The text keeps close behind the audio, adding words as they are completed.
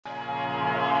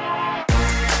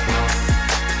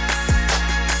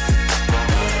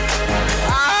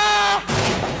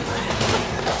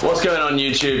What's going on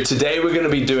YouTube? Today we're going to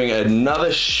be doing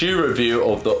another shoe review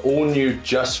of the all new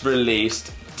just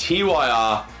released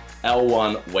TYR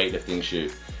L-1 weightlifting shoe.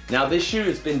 Now this shoe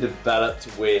has been developed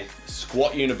with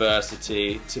Squat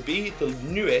University to be the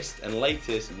newest and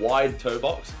latest wide toe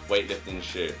box weightlifting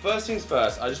shoe. First things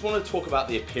first, I just want to talk about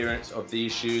the appearance of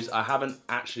these shoes. I haven't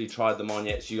actually tried them on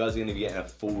yet, so you guys are going to be getting a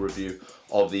full review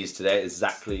of these today,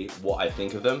 exactly what I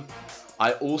think of them.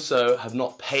 I also have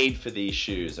not paid for these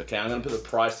shoes, okay? I'm gonna put the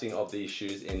pricing of these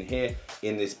shoes in here,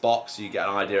 in this box, so you get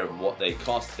an idea of what they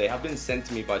cost. They have been sent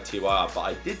to me by TYR, but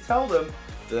I did tell them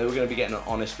that they were gonna be getting an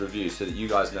honest review so that you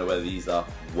guys know whether these are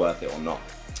worth it or not.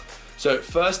 So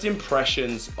first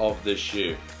impressions of the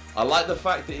shoe. I like the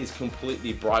fact that it's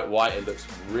completely bright white. It looks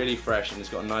really fresh and it's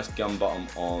got a nice gum bottom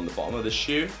on the bottom of the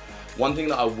shoe. One thing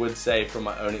that I would say from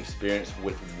my own experience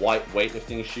with white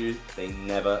weightlifting shoes, they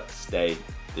never stay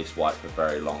this white for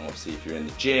very long. Obviously, if you're in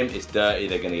the gym, it's dirty,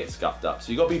 they're gonna get scuffed up.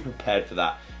 So you gotta be prepared for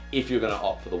that if you're gonna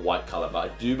opt for the white color, but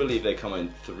I do believe they come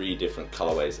in 3 different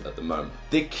colorways at the moment.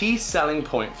 The key selling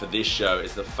point for this shoe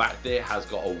is the fact that it has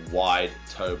got a wide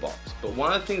toe box. But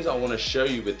one of the things I wanna show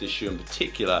you with this shoe in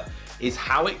particular is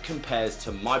how it compares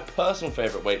to my personal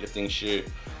favorite weightlifting shoe,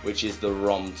 which is the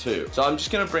ROM 2. So I'm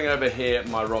just gonna bring over here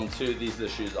my ROM 2. These are the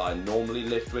shoes I normally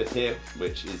lift with here,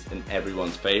 which is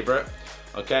everyone's favorite.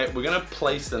 Okay, we're gonna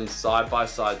place them side by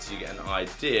side so you get an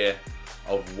idea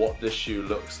of what the shoe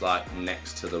looks like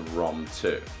next to the ROM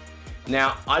 2.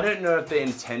 Now, I don't know if they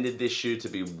intended this shoe to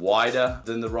be wider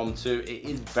than the ROM 2. It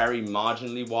is very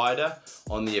marginally wider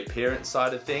on the appearance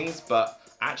side of things, but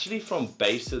actually from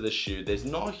base of the shoe, there's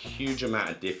not a huge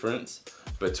amount of difference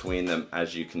between them,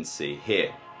 as you can see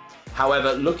here.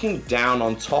 However, looking down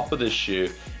on top of the shoe,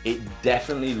 it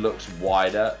definitely looks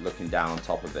wider looking down on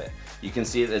top of it. You can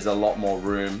see that there's a lot more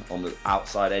room on the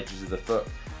outside edges of the foot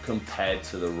compared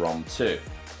to the ROM 2.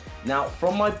 Now,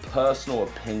 from my personal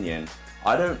opinion,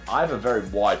 I have a very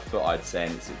wide foot, I'd say,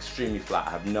 and it's extremely flat.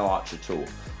 I have no arch at all.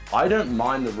 I don't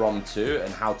mind the ROM 2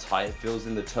 and how tight it feels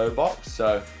in the toe box,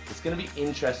 so it's gonna be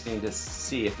interesting to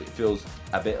see if it feels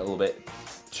a little bit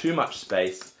too much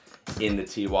space in the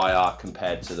TYR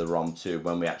compared to the ROM 2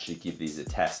 when we actually give these a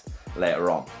test later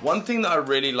on. One thing that I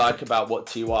really like about what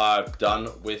TYR have done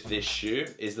with this shoe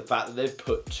is the fact that they've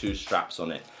put 2 straps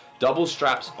on it. Double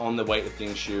straps on the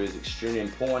weightlifting shoe is extremely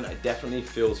important. It definitely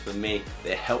feels for me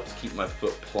that it helps keep my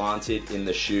foot planted in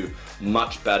the shoe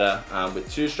much better with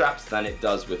 2 straps than it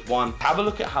does with 1. Have a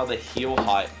look at how the heel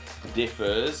height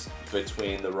differs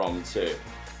between the ROM 2.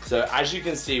 So as you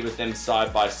can see with them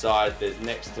side by side, there's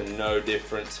next to no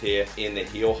difference here in the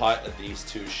heel height of these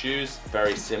 2 shoes.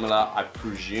 Very similar. I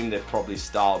presume they've probably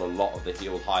styled a lot of the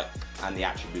heel height and the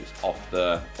attributes of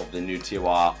the new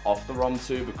TYR off the ROM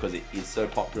 2 because it is so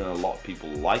popular and a lot of people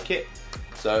like it.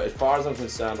 So as far as I'm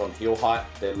concerned on heel height,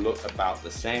 they look about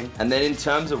the same. And then in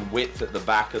terms of width at the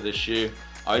back of the shoe,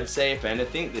 I'd say if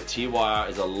anything, the TYR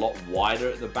is a lot wider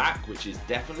at the back, which is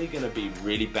definitely gonna be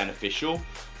really beneficial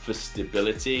for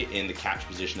stability in the catch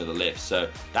position of the lift. So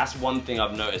that's one thing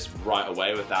I've noticed right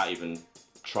away without even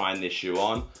trying this shoe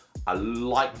on. I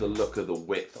like the look of the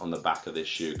width on the back of this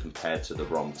shoe compared to the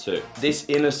ROM 2. This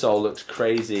inner sole looks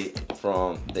crazy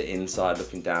from the inside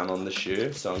looking down on the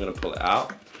shoe, so I'm gonna pull it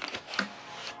out.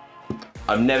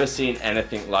 I've never seen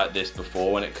anything like this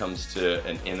before when it comes to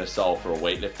an inner sole for a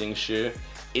weightlifting shoe.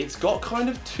 It's got kind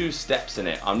of 2 steps in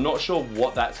it. I'm not sure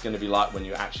what that's gonna be like when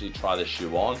you actually try the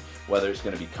shoe on, whether it's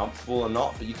gonna be comfortable or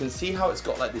not, but you can see how it's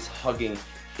got like this hugging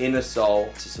inner sole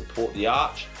to support the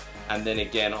arch. And then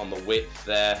again on the width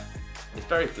there, it's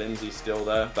very flimsy still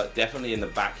though, but definitely in the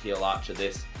back heel arch of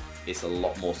this, it's a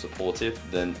lot more supportive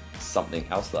than something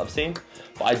else that I've seen.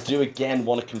 But I do again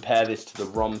want to compare this to the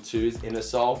ROM 2's inner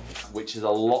sole, which is a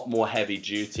lot more heavy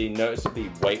duty.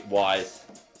 Noticeably weight wise,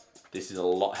 this is a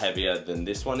lot heavier than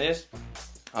this one is.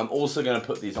 I'm also going to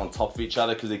put these on top of each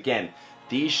other because again,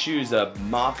 these shoes are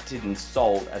marketed and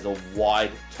sold as a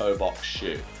wide toe box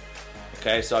shoe.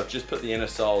 Okay, so I've just put the inner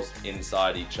soles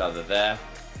inside each other there,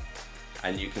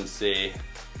 and you can see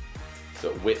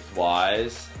that width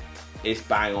wise, it's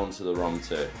bang on to the ROM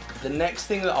 2. The next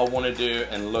thing that I want to do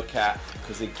and look at,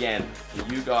 because again,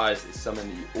 for you guys, it's something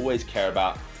that you always care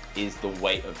about, is the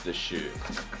weight of the shoe.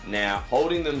 Now,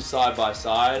 holding them side by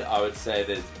side, I would say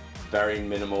there's very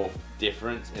minimal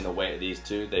difference in the weight of these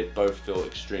 2. They both feel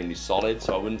extremely solid,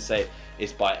 so I wouldn't say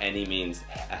it's by any means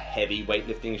a heavy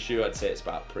weightlifting shoe. I'd say it's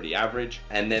about pretty average.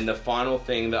 And then the final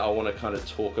thing that I want to kind of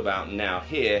talk about now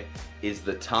here is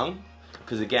the tongue,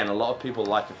 because again, a lot of people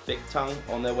like a thick tongue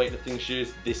on their weightlifting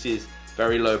shoes. This is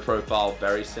Very low profile,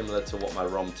 very similar to what my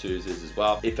ROM 2s is as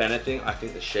well. If anything, I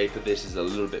think the shape of this is a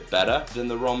little bit better than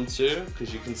the ROM 2,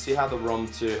 because you can see how the ROM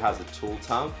 2 has a tool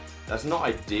tongue. That's not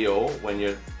ideal when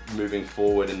you're moving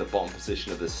forward in the bottom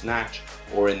position of the snatch,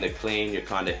 or in the clean, your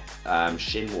kind of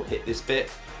shin will hit this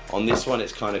bit. On this one,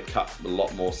 it's kind of cut a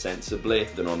lot more sensibly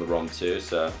than on the ROM 2,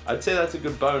 so I'd say that's a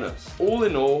good bonus. All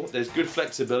in all, there's good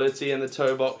flexibility in the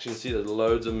toe box. You can see there's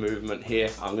loads of movement here.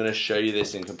 I'm gonna show you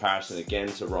this in comparison again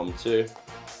to ROM 2.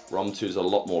 ROM 2 is a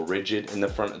lot more rigid in the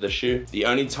front of the shoe. The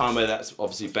only time where that's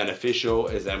obviously beneficial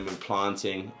is then when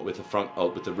planting with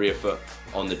the rear foot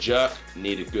on the jerk.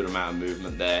 Need a good amount of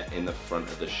movement there in the front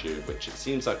of the shoe, which it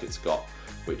seems like it's got,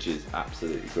 which is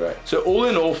absolutely great. So all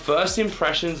in all, first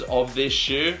impressions of this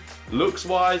shoe, looks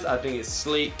wise, I think it's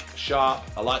sleek, sharp.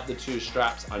 I like the 2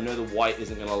 straps. I know the white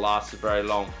isn't gonna last for very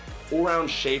long. All round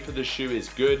shape of the shoe is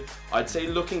good. I'd say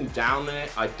looking down there,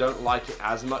 I don't like it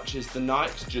as much as the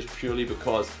Nikes, just purely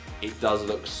because it does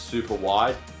look super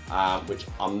wide, which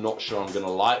I'm not sure I'm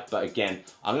gonna like, but again,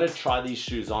 I'm gonna try these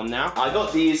shoes on now. I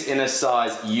got these in a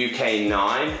size UK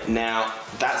 9. Now,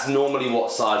 that's normally what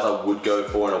size I would go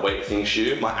for in a weightlifting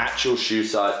shoe. My actual shoe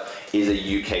size is a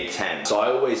UK 10. So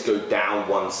I always go down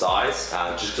one size,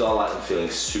 just because I like them feeling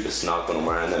super snug when I'm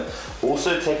wearing them.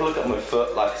 Also, take a look at my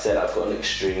foot. Like I said, I've got an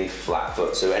extremely flat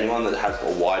foot. So anyone that has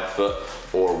a wide foot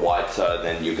or a wide toe,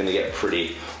 then you're gonna get a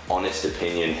pretty honest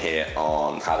opinion here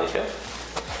on how they feel.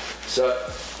 So,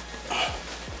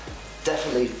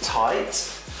 definitely tight,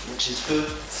 which is good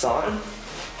sign.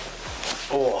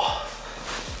 Oh,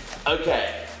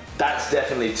 okay, that's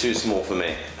definitely too small for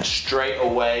me. Straight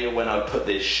away when I put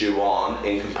this shoe on,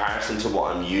 in comparison to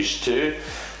what I'm used to,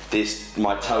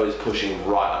 my toe is pushing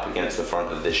right up against the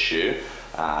front of this shoe.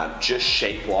 Just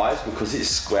shape-wise, because it's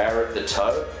square at the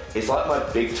toe, it's like my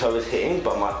big toe is hitting,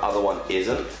 but my other one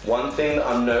isn't. One thing that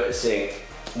I'm noticing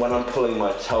when I'm pulling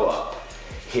my toe up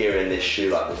here in this shoe,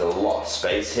 like there's a lot of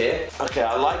space here. Okay,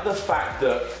 I like the fact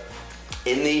that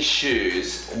in these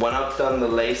shoes, when I've done the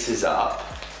laces up,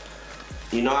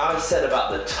 you know how I said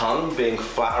about the tongue being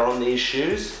flatter on these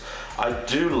shoes? I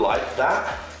do like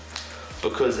that,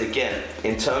 because again,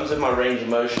 in terms of my range of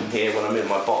motion here, when I'm in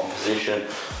my bottom position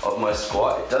of my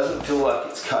squat, it doesn't feel like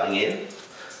it's cutting in,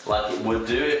 like it would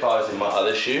do if I was in my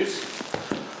other shoes.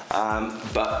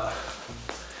 But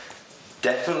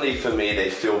definitely for me, they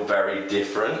feel very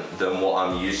different than what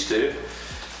I'm used to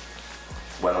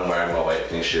when I'm wearing my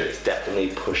weightlifting shoe. It's definitely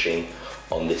pushing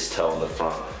on this toe on the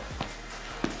front.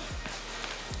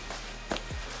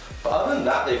 But other than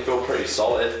that, they feel pretty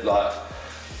solid. Like,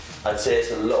 I'd say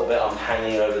it's a little bit, I'm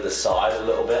hanging over the side a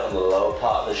little bit on the lower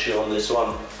part of the shoe on this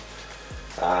one.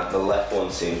 The left one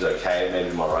seems okay,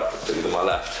 maybe my right foot's bigger than my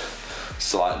left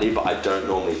slightly, but I don't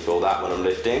normally feel that when I'm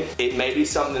lifting. It may be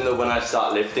something that when I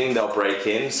start lifting, they'll break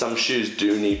in. Some shoes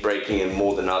do need breaking in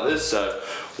more than others, so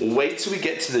wait till we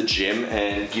get to the gym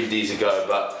and give these a go.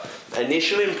 But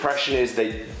initial impression is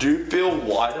they do feel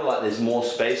wider, like there's more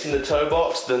space in the toe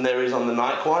box than there is on the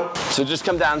Nike one. So just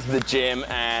come down to the gym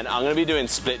and I'm gonna be doing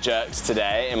split jerks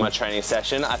today in my training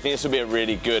session. I think this will be a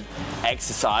really good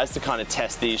exercise to kind of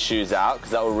test these shoes out,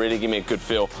 because that will really give me a good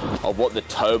feel of what the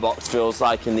toe box feels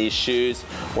like in these shoes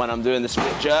when I'm doing the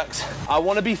split jerks. I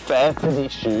wanna be fair to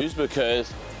these shoes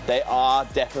because they are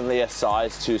definitely a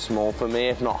size too small for me,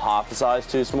 if not half a size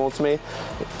too small for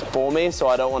me, so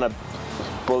I don't wanna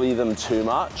bully them too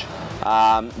much,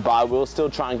 but I will still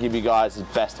try and give you guys the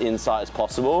best insight as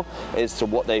possible as to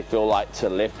what they feel like to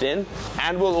lift in.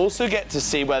 And we'll also get to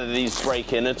see whether these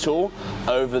break in at all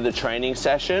over the training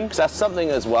session, because that's something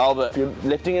as well, that if you're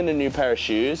lifting in a new pair of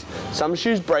shoes, some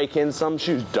shoes break in, some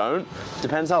shoes don't.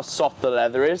 Depends how soft the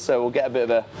leather is, so we'll get a bit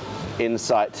of a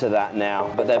insight to that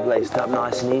now. But they've laced up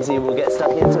nice and easy, we'll get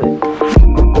stuck into it.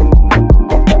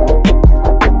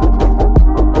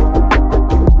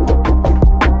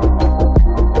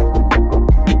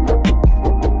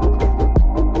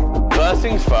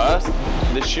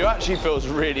 The shoe actually feels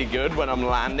really good when I'm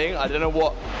landing. I don't know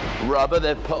what rubber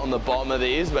they've put on the bottom of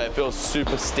these, but it feels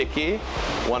super sticky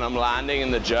when I'm landing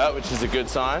in the jerk, which is a good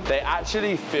sign. They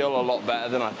actually feel a lot better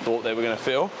than I thought they were gonna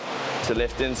feel to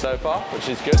lift in so far, which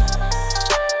is good.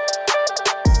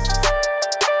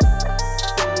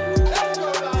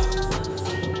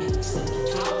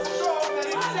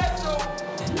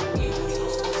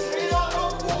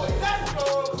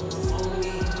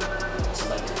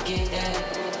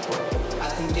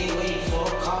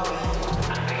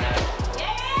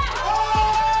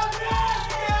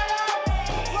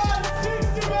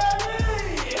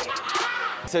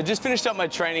 So just finished up my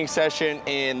training session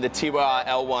in the TYR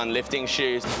L-1 lifting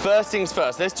shoes. First things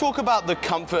first, let's talk about the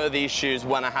comfort of these shoes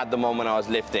when I had them on when I was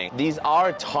lifting. These are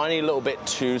a tiny little bit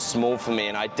too small for me,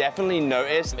 and I definitely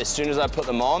noticed as soon as I put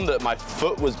them on that my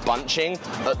foot was bunching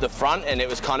at the front and it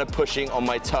was kind of pushing on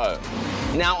my toe.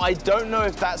 Now, I don't know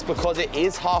if that's because it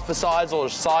is half a size or a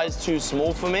size too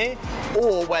small for me,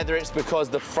 or whether it's because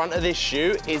the front of this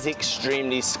shoe is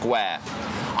extremely square.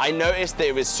 I noticed that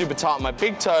it was super tight on my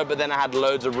big toe, but then I had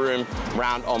loads of room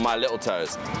round on my little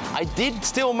toes. I did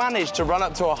still manage to run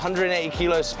up to 180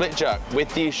 kilo split jerk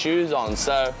with these shoes on,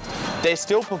 so they're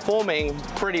still performing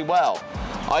pretty well.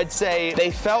 I'd say they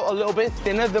felt a little bit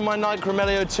thinner than my Nike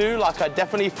Remelio 2. Like, I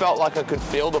definitely felt like I could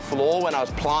feel the floor when I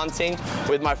was planting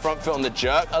with my front foot on the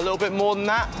jerk a little bit more than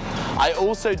that. I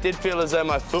also did feel as though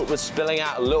my foot was spilling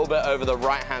out a little bit over the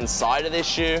right-hand side of this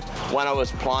shoe when I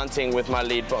was planting with my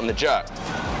lead foot on the jerk.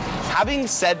 Having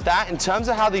said that, in terms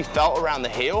of how they felt around the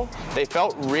heel, they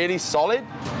felt really solid.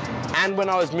 And when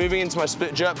I was moving into my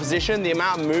split jerk position, the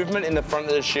amount of movement in the front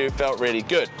of the shoe felt really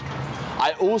good.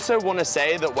 I also want to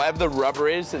say that whatever the rubber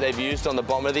is that they've used on the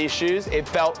bottom of these shoes, it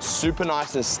felt super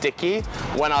nice and sticky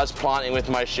when I was planting with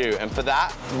my shoe. And for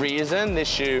that reason, this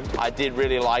shoe, I did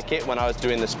really like it when I was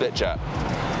doing the split jerk.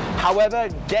 However,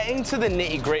 getting to the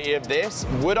nitty-gritty of this,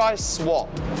 would I swap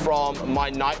from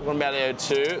my Nike Remelio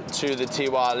 2 to the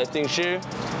TYR lifting shoe?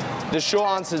 The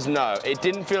short answer is no. It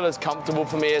didn't feel as comfortable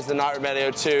for me as the Nike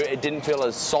Remelio 2. It didn't feel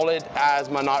as solid as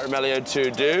my Nike Remelio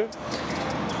 2 do.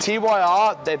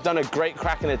 TYR, they've done a great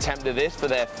cracking attempt at this for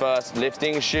their first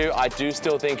lifting shoe. I do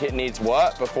still think it needs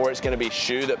work before it's going to be a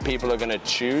shoe that people are going to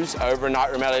choose over a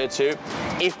Nike Remelio 2,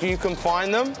 if you can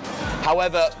find them.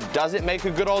 However, does it make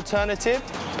a good alternative?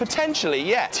 Potentially,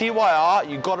 yeah. TYR,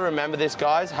 you've got to remember this,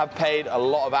 guys, have paid a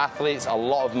lot of athletes a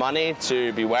lot of money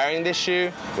to be wearing this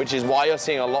shoe, which is why you're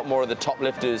seeing a lot more of the top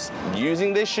lifters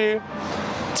using this shoe.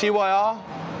 TYR,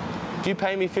 if you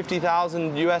pay me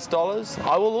 $50,000 US,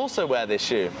 I will also wear this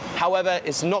shoe. However,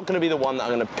 it's not going to be the one that I'm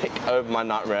going to pick over my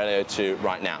Nike Remelio 2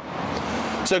 right now.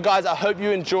 So guys, I hope you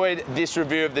enjoyed this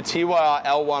review of the TYR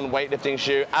L-1 weightlifting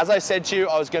shoe. As I said to you,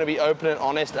 I was going to be open and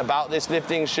honest about this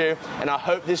lifting shoe, and I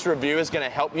hope this review is going to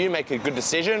help you make a good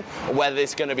decision whether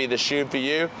it's going to be the shoe for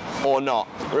you or not.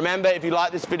 Remember, if you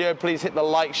like this video, please hit the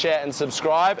like, share, and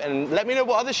subscribe, and let me know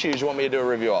what other shoes you want me to do a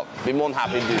review of. Be more than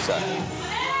happy to do so.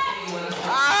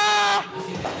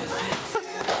 Ah!